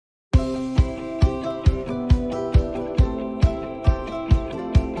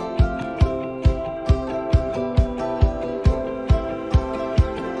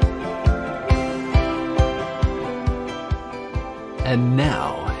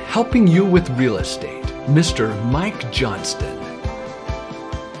helping you with real estate, Mr. Mike Johnston.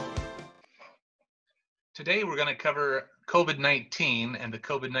 Today we're going to cover COVID-19 and the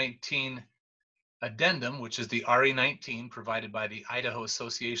COVID-19 addendum, which is the RE19 provided by the Idaho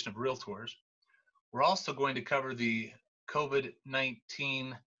Association of Realtors. We're also going to cover the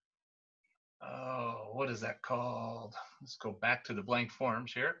COVID-19, what is that called? Let's go back to the blank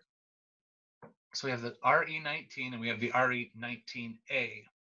forms here. So we have the RE19 and we have the RE19A.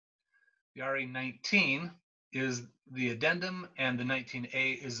 The RE19 is the addendum and the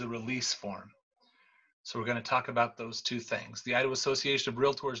 19A is the release form. So we're going to talk about those two things. The Idaho Association of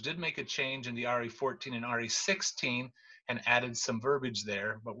Realtors did make a change in the RE14 and RE16 and added some verbiage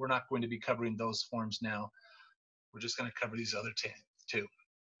there, but we're not going to be covering those forms now. We're just going to cover these other two.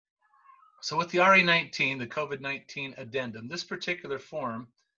 So with the RE19, the COVID-19 addendum, this particular form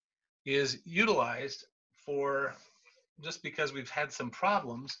is utilized for just because we've had some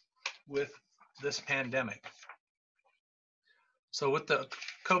problems with this pandemic. So with the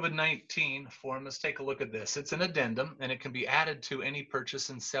COVID-19 form, let's take a look at this. It's an addendum and it can be added to any purchase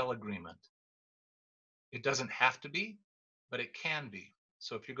and sell agreement. It doesn't have to be, but it can be.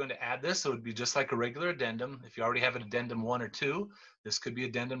 So if you're going to add this, it would be just like a regular addendum. If you already have an addendum 1 or 2, this could be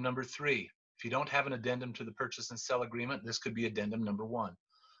addendum number 3. If you don't have an addendum to the purchase and sell agreement, this could be addendum number 1.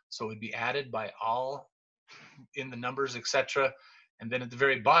 So it would be added by all in the numbers, etc. And then at the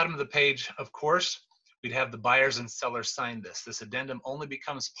very bottom of the page, of course, we'd have the buyers and sellers sign this. This addendum only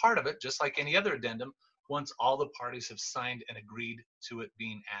becomes part of it, just like any other addendum, once all the parties have signed and agreed to it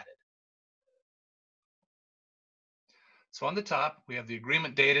being added. So on the top, we have the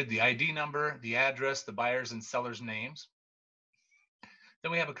agreement dated, the ID number, the address, the buyers and sellers' names.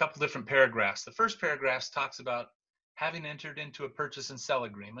 Then we have a couple different paragraphs. The first paragraph talks about having entered into a purchase and sell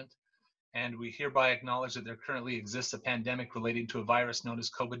agreement, and we hereby acknowledge that there currently exists a pandemic relating to a virus known as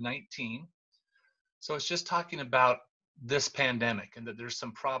COVID-19. So it's just talking about this pandemic and that there's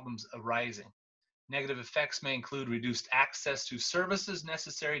some problems arising. Negative effects may include reduced access to services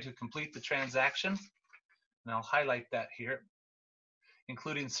necessary to complete the transaction. And I'll highlight that here,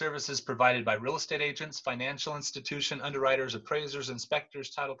 including services provided by real estate agents, financial institution, underwriters, appraisers, inspectors,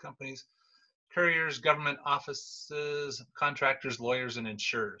 title companies, couriers, government offices, contractors, lawyers, and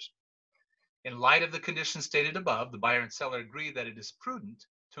insurers. In light of the conditions stated above, the buyer and seller agree that it is prudent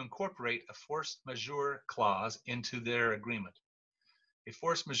to incorporate a force majeure clause into their agreement. A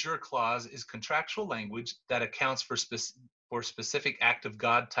force majeure clause is contractual language that accounts for specific act of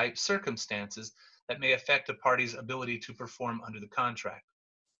God type circumstances that may affect a party's ability to perform under the contract.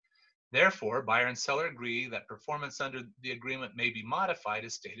 Therefore, buyer and seller agree that performance under the agreement may be modified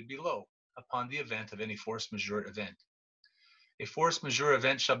as stated below upon the event of any force majeure event. A force majeure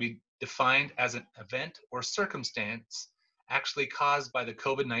event shall be defined as an event or circumstance actually caused by the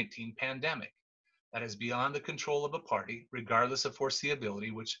COVID-19 pandemic that is beyond the control of a party, regardless of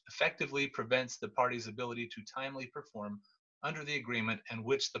foreseeability, which effectively prevents the party's ability to timely perform under the agreement and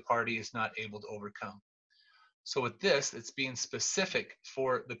which the party is not able to overcome. So with this, it's being specific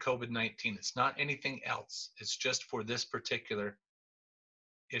for the COVID-19. It's not anything else. It's just for this particular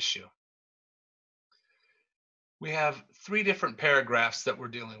issue. We have 3 different paragraphs that we're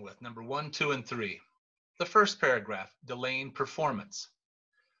dealing with, number 1, 2, and 3. The first paragraph, delaying performance.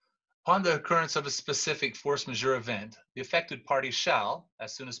 Upon the occurrence of a specific force majeure event, the affected party shall,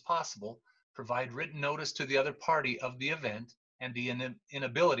 as soon as possible, provide written notice to the other party of the event and the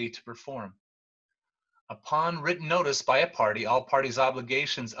inability to perform. Upon written notice by a party, all parties'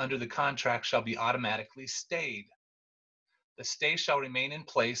 obligations under the contract shall be automatically stayed. The stay shall remain in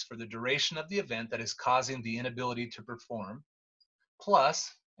place for the duration of the event that is causing the inability to perform,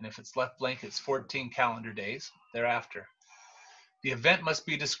 plus, and if it's left blank, it's 14 calendar days thereafter. The event must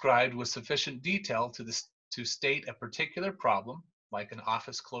be described with sufficient detail to state a particular problem, like an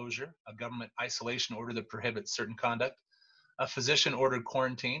office closure, a government isolation order that prohibits certain conduct, a physician-ordered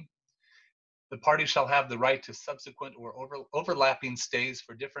quarantine. The party shall have the right to subsequent or overlapping stays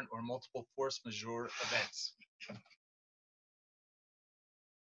for different or multiple force majeure events.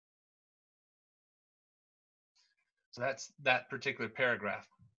 So that's that particular paragraph.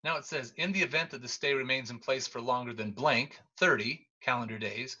 Now it says, in the event that the stay remains in place for longer than blank, 30 calendar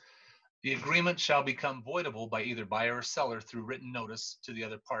days, the agreement shall become voidable by either buyer or seller through written notice to the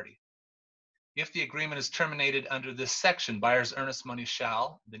other party. If the agreement is terminated under this section, buyer's earnest money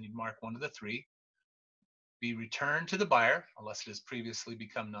shall, then you'd mark 1 of the 3, be returned to the buyer, unless it has previously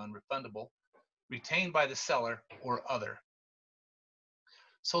become non-refundable, retained by the seller, or other.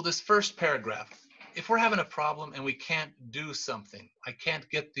 So this first paragraph, if we're having a problem and we can't do something, I can't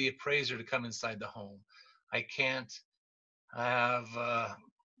get the appraiser to come inside the home, I can't have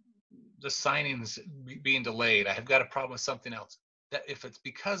the signings being delayed. I have got a problem with something else. That if it's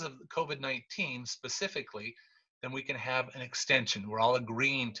because of COVID-19 specifically, then we can have an extension. We're all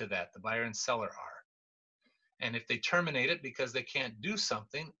agreeing to that. The buyer and seller are. And if they terminate it because they can't do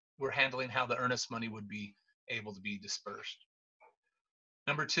something, we're handling how the earnest money would be able to be dispersed.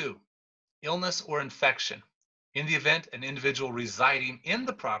 Number 2, illness or infection. In the event an individual residing in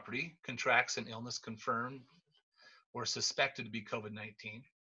the property contracts an illness confirmed or suspected to be COVID-19,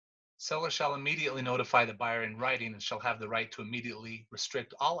 seller shall immediately notify the buyer in writing and shall have the right to immediately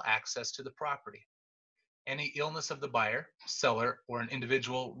restrict all access to the property. Any illness of the buyer, seller, or an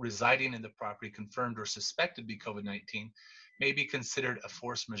individual residing in the property confirmed or suspected to be COVID-19 may be considered a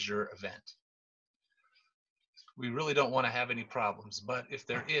force majeure event. We really don't want to have any problems, but if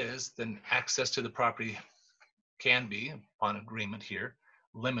there is, then access to the property can be, upon agreement here,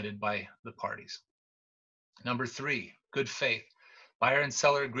 limited by the parties. Number 3, good faith. Buyer and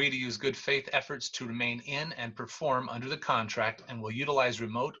seller agree to use good faith efforts to remain in and perform under the contract and will utilize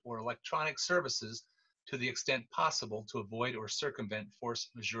remote or electronic services to the extent possible to avoid or circumvent force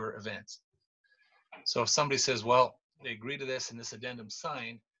majeure events. So if somebody says, well, they agree to this and this addendum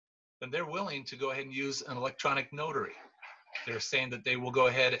signed, then they're willing to go ahead and use an electronic notary. They're saying that they will go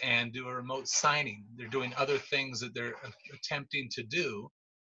ahead and do a remote signing. They're doing other things that they're attempting to do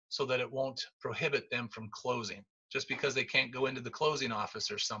so that it won't prohibit them from closing. Just because they can't go into the closing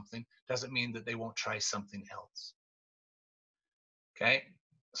office or something doesn't mean that they won't try something else. Okay,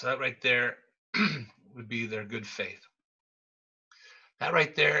 so that right there would be their good faith. That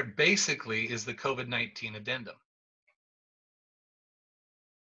right there basically is the COVID-19 addendum.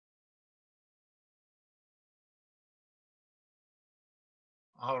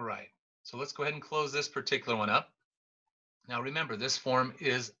 All right, so let's go ahead and close this particular one up. Now remember, this form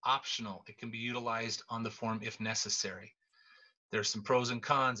is optional. It can be utilized on the form if necessary. There's some pros and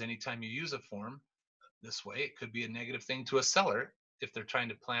cons anytime you use a form this way. It could be a negative thing to a seller if they're trying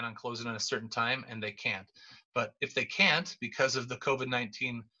to plan on closing at a certain time and they can't. But if they can't because of the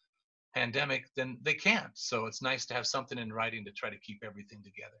COVID-19 pandemic, then they can't. So it's nice to have something in writing to try to keep everything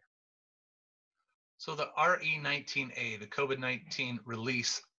together. So the RE19A, the COVID-19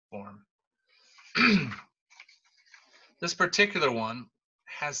 release form. This particular one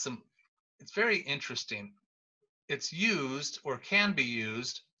has some, it's very interesting. It's used or can be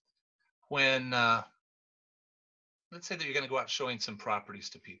used when, let's say that you're going to go out showing some properties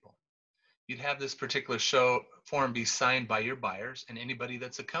to people. You'd have this particular form be signed by your buyers and anybody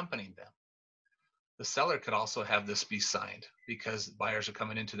that's accompanying them. The seller could also have this be signed because buyers are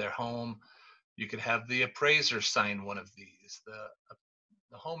coming into their home. You could have the appraiser sign one of these,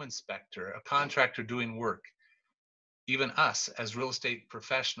 the home inspector, a contractor doing work. Even us as real estate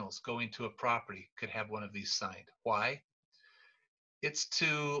professionals going to a property could have one of these signed. Why? It's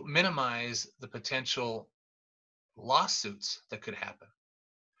to minimize the potential lawsuits that could happen.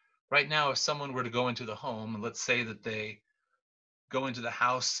 Right now, if someone were to go into the home, and let's say that they go into the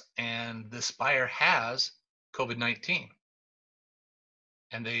house and this buyer has COVID-19,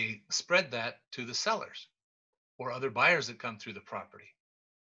 and they spread that to the sellers or other buyers that come through the property,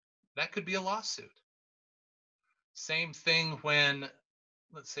 that could be a lawsuit. Same thing when,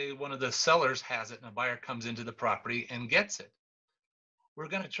 let's say, one of the sellers has it and a buyer comes into the property and gets it. We're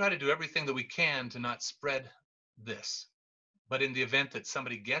going to try to do everything that we can to not spread this. But in the event that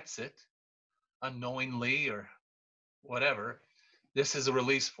somebody gets it unknowingly or whatever, this is a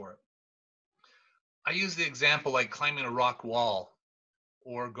release for it. I use the example like climbing a rock wall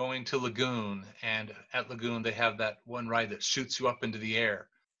or going to Lagoon, and at Lagoon they have that one ride that shoots you up into the air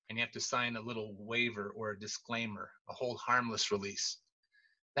and you have to sign a little waiver or a disclaimer, a hold harmless release.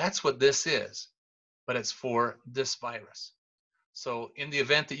 That's what this is, but it's for this virus. So in the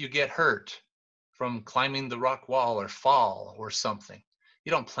event that you get hurt from climbing the rock wall or fall or something, you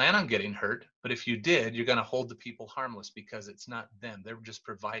don't plan on getting hurt, but if you did, you're going to hold the people harmless because it's not them. They're just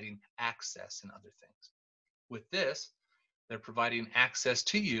providing access and other things. With this, they're providing access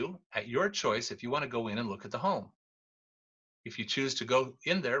to you at your choice if you want to go in and look at the home. If you choose to go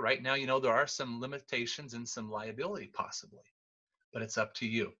in there right now, you know there are some limitations and some liability possibly, but it's up to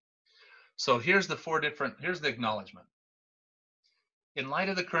you. So here's the here's the acknowledgement. In light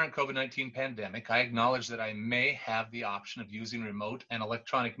of the current COVID-19 pandemic, I acknowledge that I may have the option of using remote and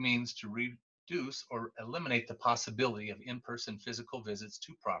electronic means to reduce or eliminate the possibility of in-person physical visits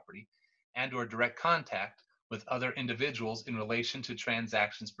to property and or direct contact with other individuals in relation to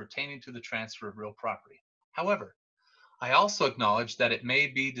transactions pertaining to the transfer of real property. However, I also acknowledge that it may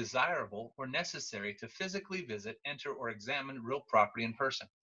be desirable or necessary to physically visit, enter, or examine real property in person.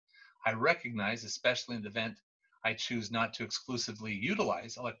 I recognize, especially in the event I choose not to exclusively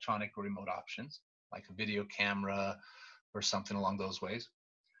utilize electronic or remote options, like a video camera or something along those ways,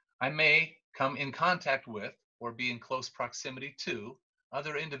 I may come in contact with or be in close proximity to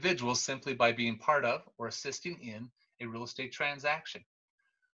other individuals simply by being part of or assisting in a real estate transaction.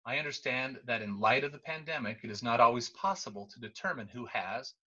 I understand that in light of the pandemic, it is not always possible to determine who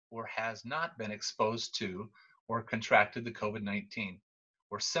has or has not been exposed to or contracted the COVID-19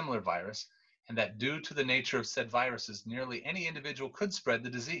 or similar virus, and that due to the nature of said viruses, nearly any individual could spread the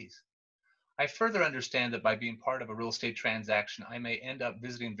disease. I further understand that by being part of a real estate transaction, I may end up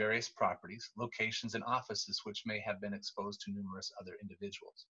visiting various properties, locations, and offices which may have been exposed to numerous other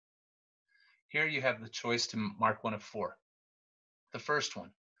individuals. Here you have the choice to mark one of four. The first one,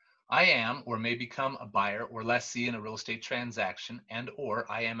 I am or may become a buyer or lessee in a real estate transaction, and or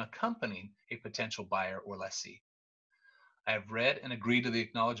I am accompanying a potential buyer or lessee. I have read and agreed to the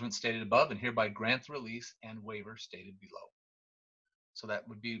acknowledgement stated above and hereby grant the release and waiver stated below. So that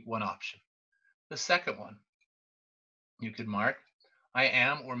would be one option. The second one, you could mark, I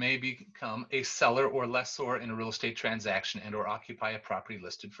am or may become a seller or lessor in a real estate transaction and or occupy a property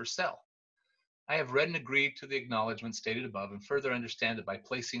listed for sale. I have read and agreed to the acknowledgement stated above and further understand that by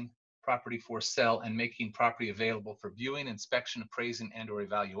placing property for sale and making property available for viewing, inspection, appraising, and or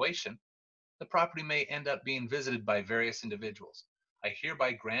evaluation, the property may end up being visited by various individuals. I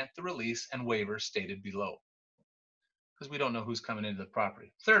hereby grant the release and waiver stated below, because we don't know who's coming into the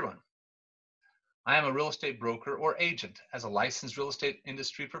property. Third one, I am a real estate broker or agent. As a licensed real estate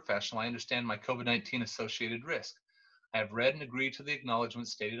industry professional, I understand my COVID-19 associated risk. I have read and agreed to the acknowledgement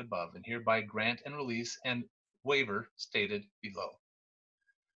stated above and hereby grant and release and waiver stated below.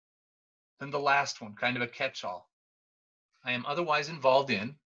 Then the last one, kind of a catch-all. I am otherwise involved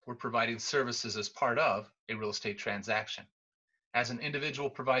in or providing services as part of a real estate transaction. As an individual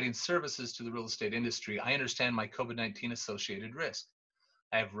providing services to the real estate industry, I understand my COVID-19 associated risk.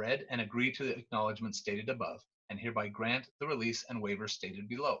 I have read and agreed to the acknowledgement stated above and hereby grant the release and waiver stated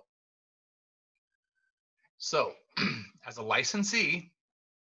below. So, as a licensee,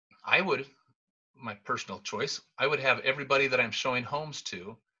 my personal choice, I would have everybody that I'm showing homes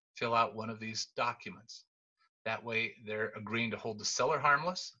to fill out one of these documents. That way they're agreeing to hold the seller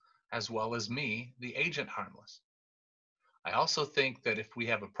harmless as well as me, the agent, harmless. I also think that if we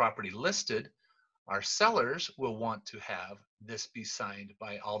have a property listed, our sellers will want to have this be signed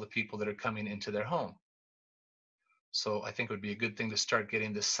by all the people that are coming into their home. So I think it would be a good thing to start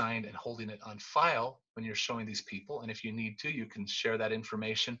getting this signed and holding it on file when you're showing these people. And if you need to, you can share that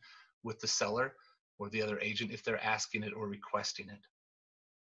information with the seller or the other agent if they're asking it or requesting it.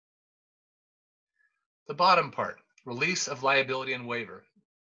 The bottom part, release of liability and waiver.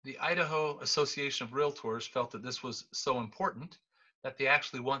 The Idaho Association of Realtors felt that this was so important that they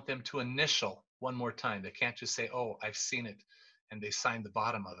actually want them to initial one more time. They can't just say, oh, I've seen it, and they signed the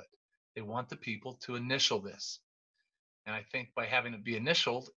bottom of it. They want the people to initial this. And I think by having it be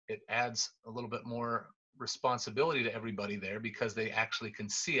initialed, it adds a little bit more responsibility to everybody there because they actually can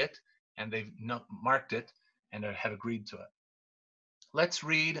see it and they've marked it and have agreed to it. Let's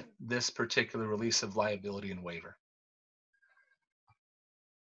read this particular release of liability and waiver.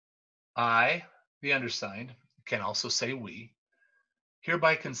 I, the undersigned, can also say we,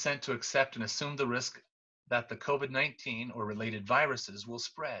 hereby consent to accept and assume the risk that the COVID-19 or related viruses will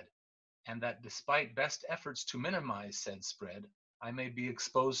spread, and that despite best efforts to minimize said spread, I may be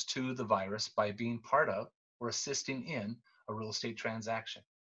exposed to the virus by being part of or assisting in a real estate transaction.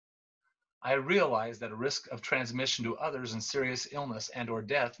 I realize that a risk of transmission to others and serious illness and or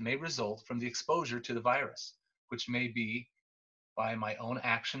death may result from the exposure to the virus, which may be by my own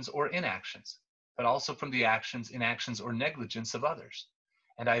actions or inactions, but also from the actions, inactions, or negligence of others,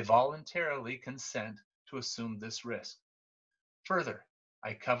 and I voluntarily consent to assume this risk. Further,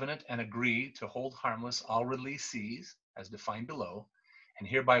 I covenant and agree to hold harmless all releasees, as defined below, and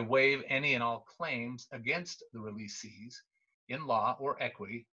hereby waive any and all claims against the releasees in law or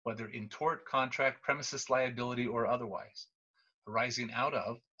equity, whether in tort, contract, premises liability, or otherwise, arising out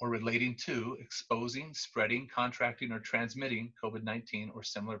of or relating to exposing, spreading, contracting, or transmitting COVID-19 or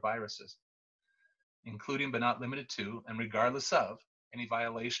similar viruses, including but not limited to, and regardless of, any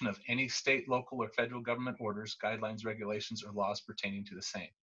violation of any state, local, or federal government orders, guidelines, regulations, or laws pertaining to the same.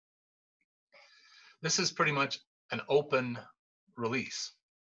 This is pretty much an open release.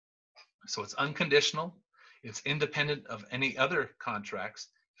 So it's unconditional, it's independent of any other contracts,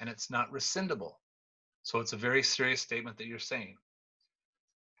 and it's not rescindable. So it's a very serious statement that you're saying.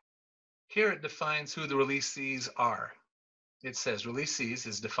 Here it defines who the releasees are. It says releasees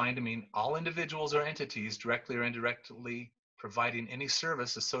is defined to mean all individuals or entities directly or indirectly providing any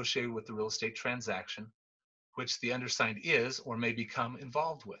service associated with the real estate transaction which the undersigned is or may become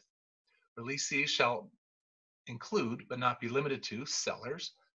involved with. Releasees shall include, but not be limited to,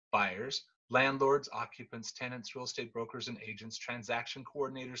 sellers, buyers, landlords, occupants, tenants, real estate brokers and agents, transaction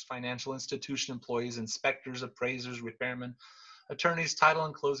coordinators, financial institution employees, inspectors, appraisers, repairmen, attorneys, title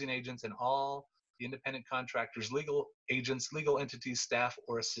and closing agents, and all the independent contractors, legal agents, legal entities, staff,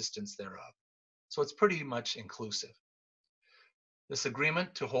 or assistants thereof. So it's pretty much inclusive. This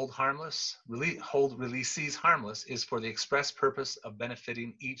agreement to hold releasees harmless is for the express purpose of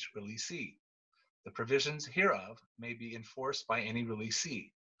benefiting each releasee. The provisions hereof may be enforced by any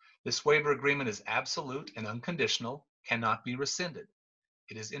releasee. This waiver agreement is absolute and unconditional, cannot be rescinded.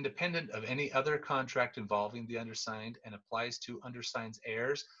 It is independent of any other contract involving the undersigned and applies to undersigned's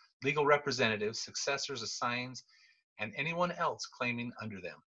heirs, legal representatives, successors, assigns, and anyone else claiming under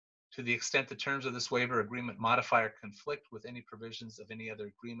them. To the extent the terms of this waiver agreement modify or conflict with any provisions of any other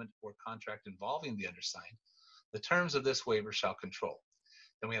agreement or contract involving the undersigned, the terms of this waiver shall control.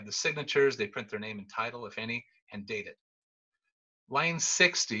 Then we have the signatures. They print their name and title, if any, and date it. Line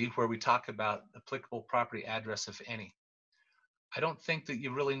 60, where we talk about applicable property address, if any. I don't think that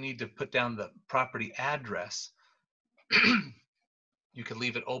you really need to put down the property address. You could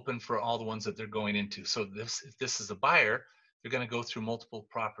leave it open for all the ones that they're going into. So if this is a buyer, they're going to go through multiple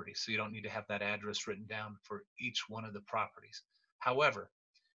properties. So you don't need to have that address written down for each one of the properties. However,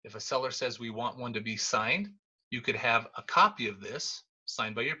 if a seller says we want one to be signed, you could have a copy of this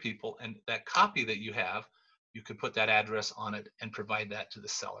signed by your people, and that copy that you have, you could put that address on it and provide that to the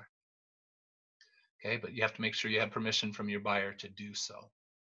seller. Okay, but you have to make sure you have permission from your buyer to do so.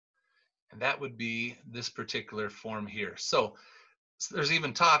 And that would be this particular form here. So there's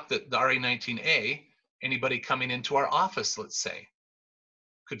even talk that the RE19A, anybody coming into our office, let's say,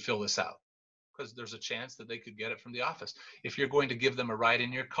 could fill this out, because there's a chance that they could get it from the office. If you're going to give them a ride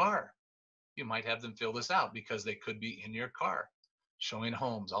in your car, you might have them fill this out because they could be in your car, showing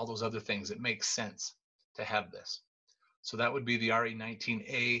homes, all those other things. It makes sense to have this. So that would be the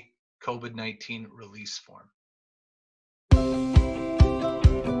RE19A COVID-19 release form.